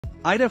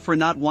Ida for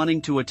not wanting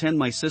to attend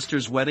my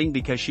sister's wedding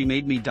because she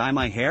made me dye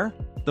my hair?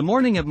 The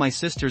morning of my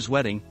sister's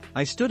wedding,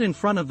 I stood in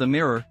front of the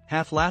mirror,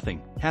 half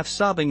laughing, half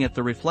sobbing at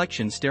the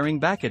reflection staring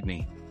back at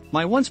me.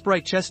 My once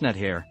bright chestnut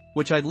hair,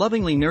 which I'd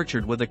lovingly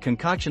nurtured with a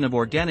concoction of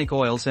organic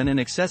oils and an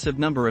excessive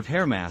number of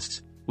hair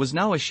masks, was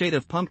now a shade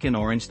of pumpkin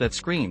orange that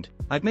screamed,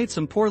 "I've made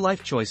some poor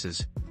life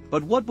choices."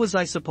 But what was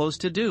I supposed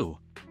to do?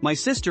 My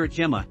sister,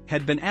 Gemma,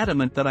 had been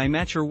adamant that I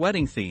match her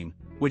wedding theme,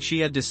 which she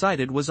had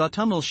decided was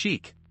autumnal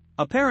chic.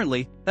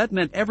 Apparently, that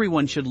meant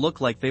everyone should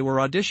look like they were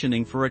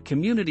auditioning for a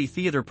community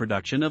theater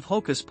production of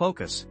Hocus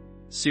Pocus.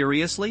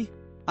 Seriously?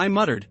 I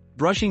muttered,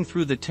 brushing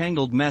through the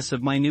tangled mess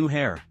of my new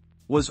hair.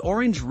 Was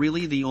orange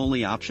really the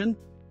only option?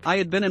 I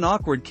had been an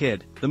awkward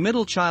kid, the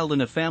middle child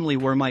in a family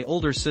where my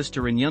older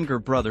sister and younger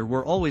brother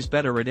were always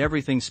better at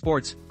everything: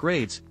 sports,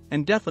 grades,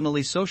 and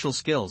definitely social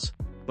skills.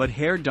 But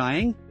hair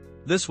dyeing?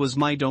 This was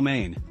my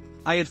domain.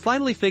 I had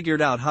finally figured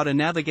out how to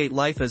navigate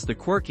life as the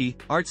quirky,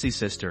 artsy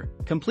sister,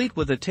 complete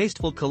with a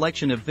tasteful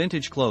collection of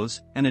vintage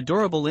clothes, an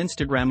adorable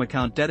Instagram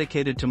account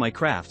dedicated to my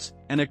crafts,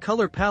 and a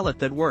color palette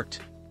that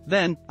worked.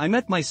 Then, I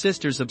met my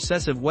sister's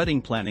obsessive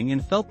wedding planning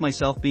and felt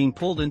myself being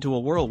pulled into a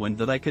whirlwind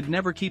that I could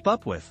never keep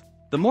up with.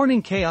 The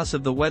morning chaos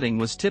of the wedding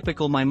was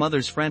typical: my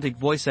mother's frantic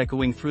voice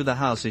echoing through the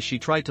house as she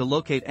tried to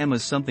locate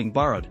Emma's something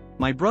borrowed,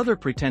 my brother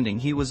pretending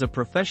he was a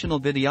professional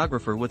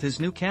videographer with his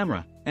new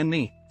camera, and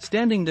me,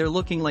 standing there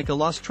looking like a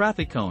lost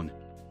traffic cone.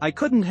 I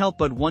couldn't help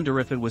but wonder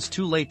if it was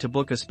too late to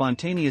book a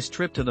spontaneous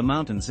trip to the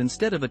mountains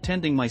instead of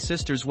attending my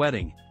sister's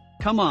wedding.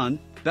 "Come on,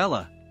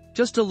 Bella.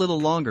 Just a little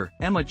longer,"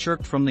 Emma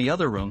chirped from the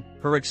other room,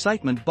 her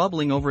excitement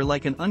bubbling over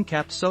like an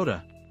uncapped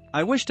soda.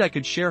 I wished I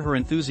could share her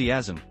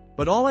enthusiasm,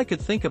 but all I could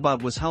think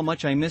about was how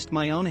much I missed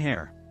my own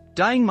hair.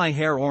 Dyeing my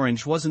hair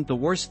orange wasn't the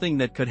worst thing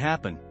that could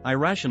happen, I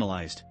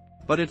rationalized.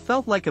 But it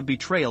felt like a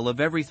betrayal of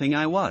everything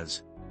I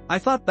was. I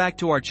thought back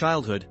to our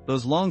childhood,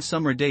 those long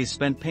summer days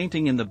spent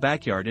painting in the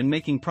backyard and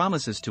making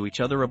promises to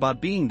each other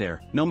about being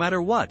there, no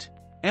matter what.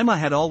 Emma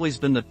had always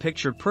been the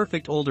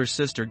picture-perfect older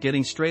sister,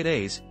 getting straight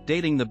A's,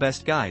 dating the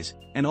best guys,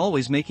 and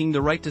always making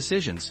the right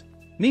decisions.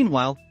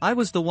 Meanwhile, I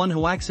was the one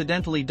who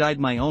accidentally dyed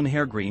my own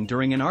hair green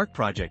during an art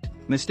project,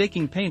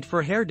 mistaking paint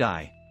for hair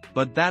dye.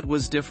 But that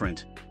was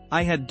different.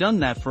 I had done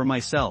that for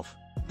myself.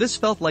 This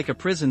felt like a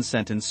prison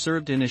sentence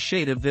served in a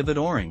shade of vivid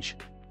orange.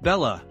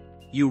 "Bella,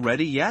 you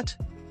ready yet?"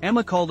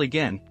 Emma called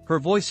again, her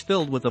voice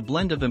filled with a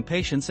blend of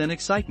impatience and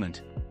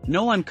excitement.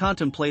 "No, I'm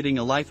contemplating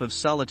a life of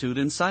solitude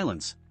and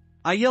silence,"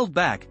 I yelled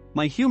back,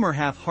 my humor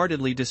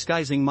half-heartedly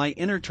disguising my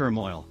inner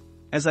turmoil.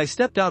 As I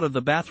stepped out of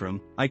the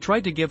bathroom, I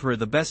tried to give her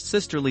the best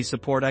sisterly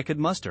support I could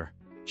muster.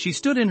 She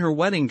stood in her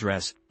wedding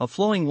dress, a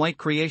flowing white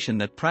creation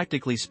that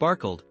practically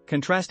sparkled,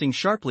 contrasting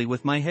sharply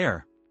with my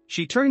hair.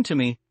 She turned to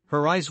me,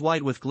 her eyes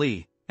wide with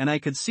glee, and I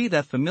could see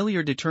that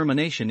familiar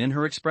determination in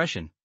her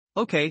expression.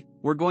 "Okay,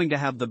 we're going to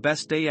have the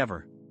best day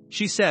ever,"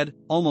 she said,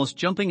 almost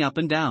jumping up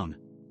and down.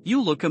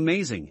 "You look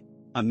amazing."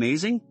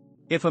 Amazing?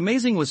 If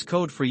amazing was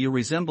code for "you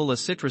resemble a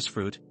citrus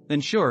fruit,"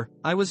 then sure,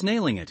 I was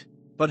nailing it.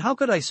 But how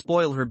could I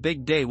spoil her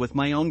big day with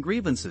my own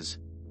grievances?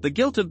 The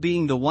guilt of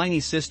being the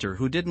whiny sister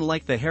who didn't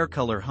like the hair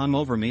color hung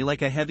over me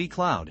like a heavy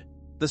cloud.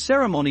 The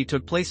ceremony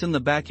took place in the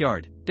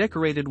backyard,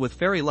 decorated with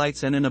fairy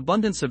lights and an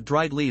abundance of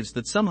dried leaves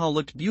that somehow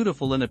looked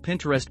beautiful in a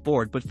Pinterest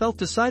board but felt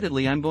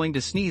decidedly I'm going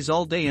to sneeze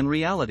all day in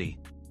reality.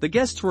 The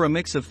guests were a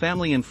mix of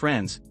family and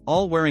friends,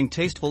 all wearing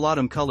tasteful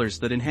autumn colors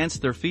that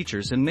enhanced their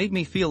features and made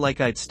me feel like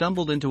I'd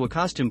stumbled into a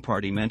costume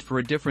party meant for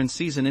a different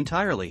season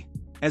entirely.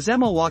 As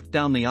Emma walked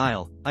down the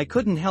aisle, I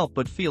couldn't help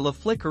but feel a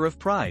flicker of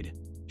pride.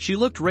 She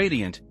looked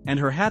radiant, and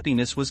her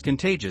happiness was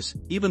contagious,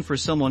 even for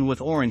someone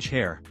with orange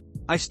hair.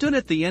 I stood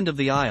at the end of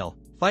the aisle,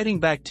 fighting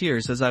back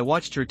tears as I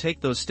watched her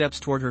take those steps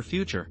toward her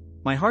future,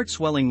 my heart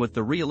swelling with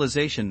the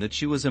realization that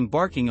she was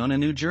embarking on a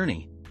new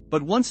journey.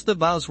 But once the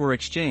vows were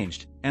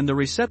exchanged, and the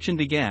reception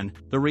began,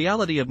 the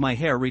reality of my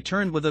hair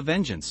returned with a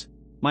vengeance.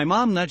 My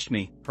mom nudged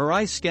me, her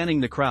eyes scanning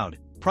the crowd,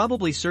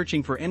 probably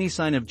searching for any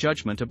sign of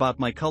judgment about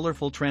my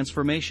colorful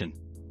transformation.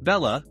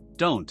 "Bella,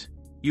 don't.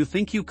 You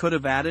think you could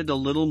have added a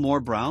little more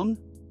brown?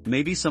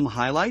 Maybe some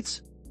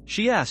highlights?"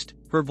 she asked,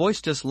 her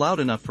voice just loud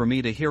enough for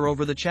me to hear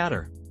over the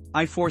chatter.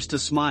 I forced a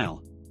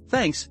smile.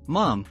 "Thanks,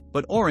 Mom,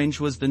 but orange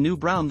was the new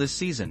brown this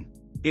season.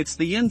 It's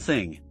the in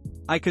thing."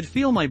 I could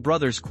feel my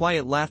brother's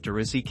quiet laughter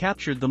as he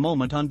captured the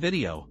moment on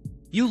video.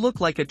 "You look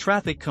like a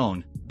traffic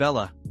cone,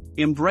 Bella.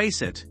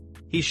 Embrace it,"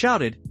 he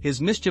shouted,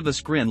 his mischievous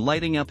grin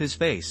lighting up his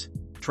face.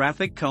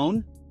 "Traffic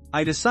cone?"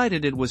 I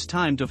decided it was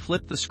time to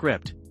flip the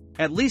script.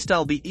 "At least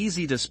I'll be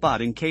easy to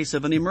spot in case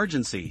of an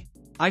emergency,"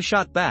 I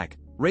shot back,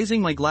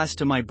 raising my glass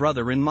to my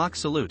brother in mock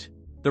salute.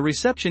 The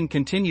reception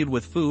continued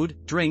with food,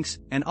 drinks,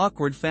 and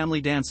awkward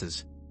family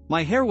dances.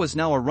 My hair was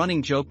now a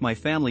running joke my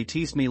family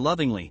teased me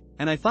lovingly,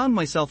 and I found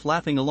myself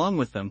laughing along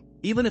with them,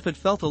 even if it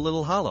felt a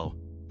little hollow.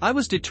 I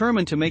was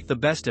determined to make the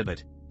best of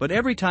it, but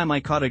every time I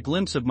caught a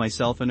glimpse of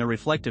myself in a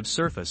reflective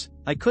surface,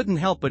 I couldn't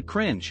help but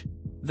cringe.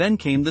 Then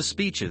came the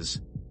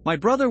speeches. My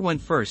brother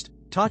went first,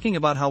 talking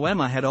about how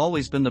Emma had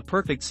always been the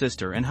perfect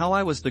sister and how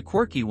I was the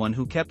quirky one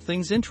who kept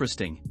things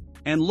interesting.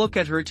 And look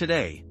at her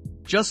today.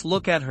 Just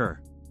look at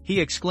her," he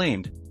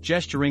exclaimed,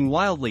 gesturing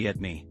wildly at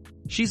me.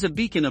 "She's a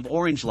beacon of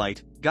orange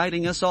light,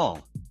 guiding us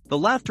all." The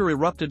laughter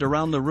erupted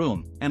around the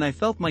room, and I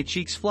felt my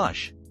cheeks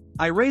flush.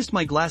 I raised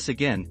my glass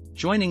again,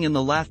 joining in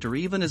the laughter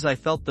even as I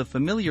felt the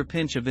familiar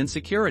pinch of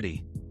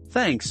insecurity.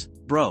 "Thanks,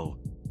 bro.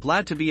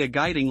 Glad to be a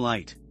guiding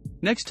light.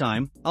 Next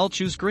time, I'll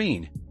choose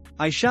green,"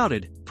 I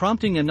shouted,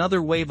 prompting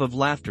another wave of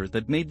laughter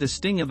that made the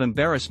sting of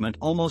embarrassment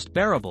almost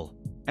bearable.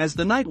 As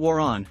the night wore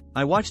on,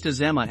 I watched as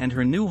Emma and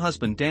her new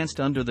husband danced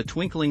under the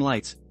twinkling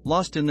lights,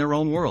 lost in their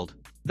own world.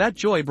 That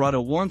joy brought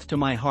a warmth to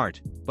my heart,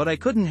 but I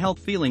couldn't help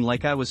feeling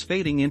like I was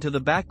fading into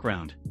the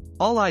background.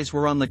 All eyes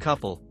were on the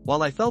couple,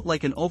 while I felt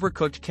like an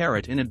overcooked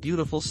carrot in a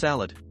beautiful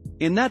salad.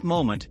 In that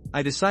moment,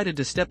 I decided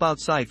to step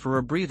outside for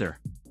a breather.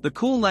 The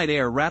cool night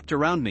air wrapped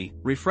around me,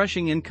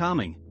 refreshing and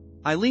calming.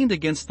 I leaned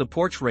against the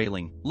porch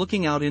railing,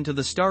 looking out into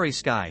the starry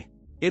sky.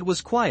 It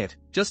was quiet,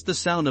 just the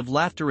sound of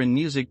laughter and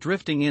music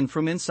drifting in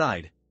from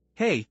inside.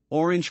 "Hey,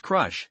 Orange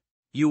Crush.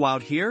 You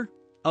out here?"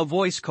 a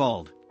voice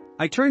called.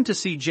 I turned to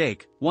see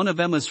Jake, one of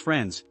Emma's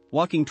friends,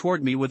 walking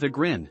toward me with a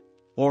grin.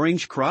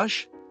 "Orange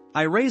Crush?"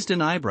 I raised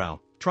an eyebrow,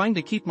 trying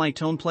to keep my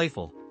tone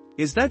playful.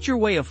 "Is that your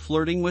way of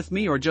flirting with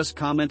me or just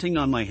commenting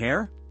on my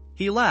hair?"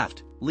 He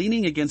laughed,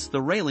 leaning against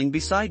the railing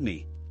beside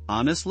me.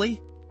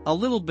 "Honestly? A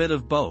little bit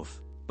of both.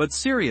 But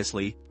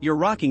seriously,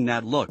 you're rocking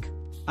that look.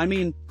 I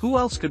mean, who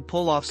else could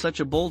pull off such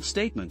a bold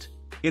statement?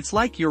 It's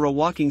like you're a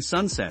walking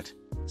sunset."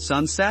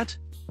 "Sunset?"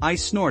 I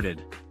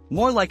snorted.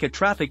 "More like a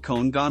traffic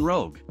cone gone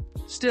rogue.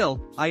 Still,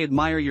 I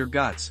admire your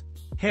guts.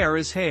 Hair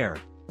is hair.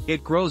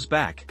 It grows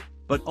back.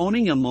 But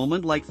owning a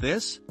moment like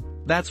this?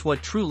 That's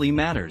what truly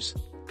matters."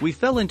 We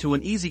fell into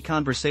an easy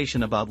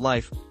conversation about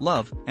life,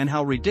 love, and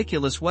how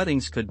ridiculous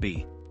weddings could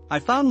be. I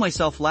found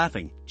myself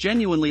laughing,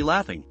 genuinely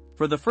laughing,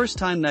 for the first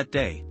time that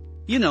day.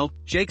 "You know,"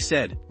 Jake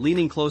said,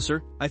 leaning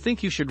closer, "I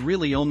think you should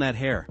really own that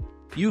hair.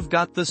 You've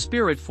got the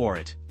spirit for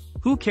it.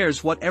 Who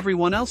cares what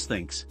everyone else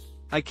thinks?"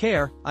 "I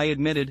care," I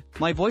admitted,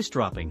 my voice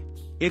dropping.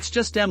 "It's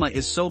just Emma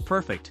is so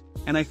perfect,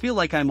 and I feel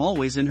like I'm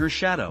always in her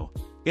shadow.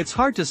 It's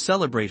hard to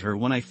celebrate her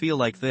when I feel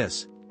like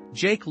this."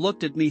 Jake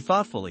looked at me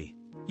thoughtfully.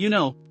 "You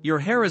know, your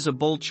hair is a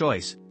bold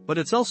choice, but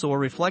it's also a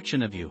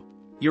reflection of you.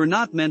 You're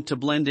not meant to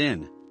blend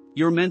in.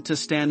 You're meant to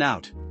stand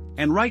out.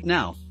 And right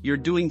now, you're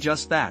doing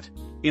just that.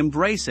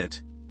 Embrace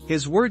it."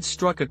 His words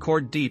struck a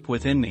chord deep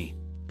within me.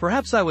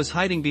 Perhaps I was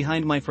hiding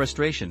behind my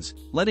frustrations,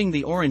 letting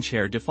the orange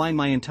hair define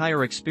my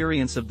entire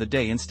experience of the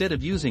day instead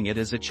of using it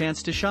as a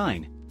chance to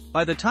shine.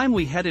 By the time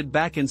we headed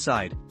back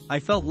inside, I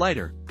felt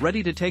lighter,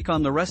 ready to take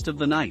on the rest of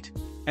the night.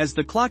 As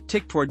the clock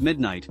ticked toward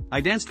midnight,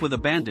 I danced with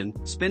abandon,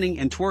 spinning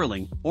and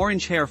twirling,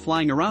 orange hair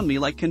flying around me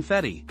like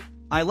confetti.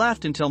 I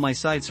laughed until my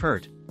sides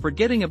hurt,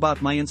 forgetting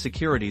about my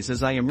insecurities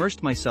as I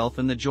immersed myself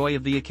in the joy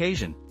of the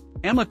occasion.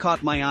 Emma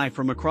caught my eye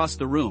from across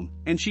the room,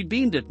 and she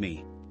beamed at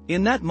me.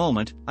 In that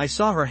moment, I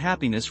saw her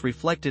happiness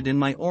reflected in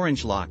my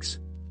orange locks.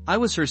 I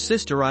was her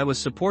sister. I was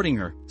supporting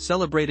her,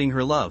 celebrating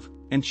her love,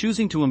 and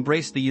choosing to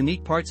embrace the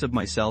unique parts of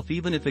myself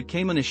even if it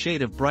came in a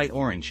shade of bright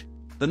orange.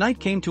 The night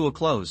came to a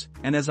close,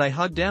 and as I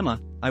hugged Emma,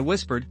 I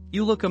whispered,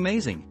 "You look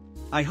amazing.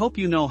 I hope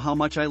you know how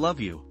much I love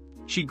you."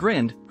 She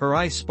grinned, her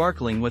eyes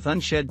sparkling with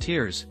unshed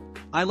tears.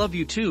 "I love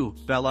you too,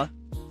 Bella.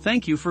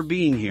 Thank you for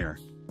being here.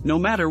 No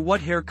matter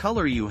what hair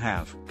color you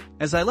have."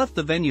 As I left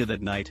the venue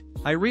that night,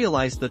 I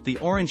realized that the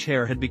orange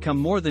hair had become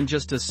more than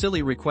just a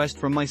silly request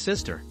from my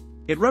sister.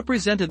 It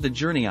represented the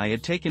journey I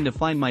had taken to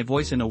find my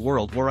voice in a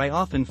world where I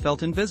often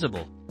felt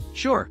invisible.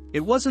 Sure,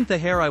 it wasn't the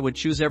hair I would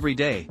choose every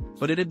day,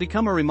 but it had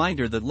become a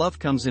reminder that love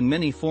comes in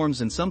many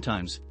forms, and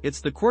sometimes,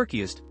 it's the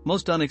quirkiest,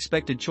 most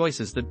unexpected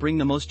choices that bring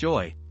the most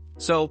joy.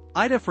 So,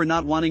 Ida, for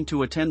not wanting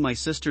to attend my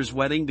sister's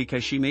wedding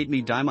because she made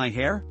me dye my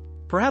hair?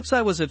 Perhaps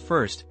I was at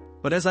first,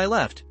 but as I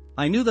left,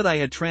 I knew that I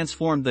had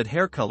transformed that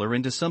hair color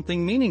into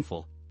something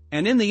meaningful.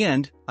 And in the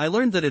end, I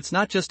learned that it's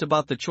not just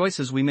about the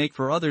choices we make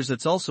for others,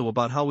 it's also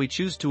about how we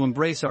choose to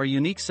embrace our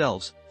unique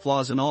selves,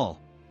 flaws and all.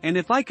 And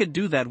if I could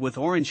do that with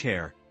orange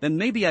hair, then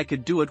maybe I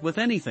could do it with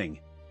anything.